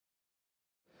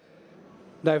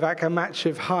Novak, a match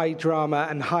of high drama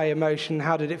and high emotion.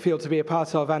 How did it feel to be a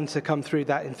part of and to come through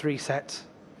that in 3 sets?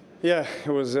 Yeah, it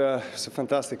was a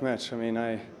fantastic match. I mean,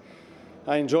 I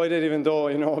enjoyed it, even though,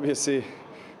 obviously it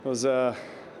was a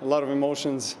lot of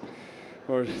emotions.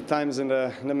 There were times in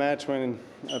the match when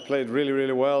I played really,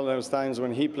 really well. There was times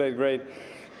when he played great.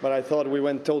 But I thought we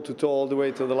went toe-to-toe all the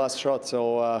way to the last shot,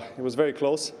 so it was very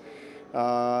close.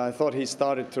 I thought he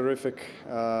started terrific.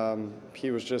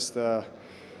 He was just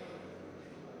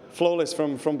flawless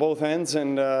from both ends,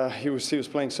 and he was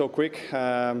playing so quick.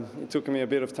 It took me a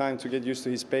bit of time to get used to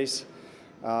his pace.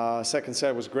 Second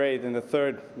set was great, and the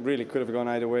third really could have gone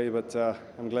either way, but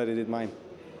I'm glad he did mine.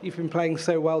 You've been playing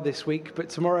so well this week, but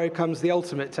tomorrow comes the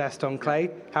ultimate test on clay.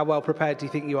 How well prepared do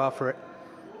you think you are for it?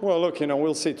 Well, look,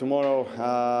 we'll see tomorrow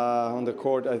on the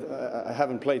court. I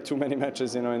haven't played too many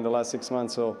matches, in the last 6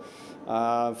 months, so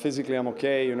physically I'm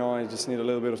okay. I just need a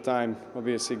little bit of time.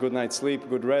 Obviously, good night's sleep,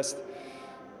 good rest,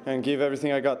 and give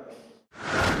everything I got.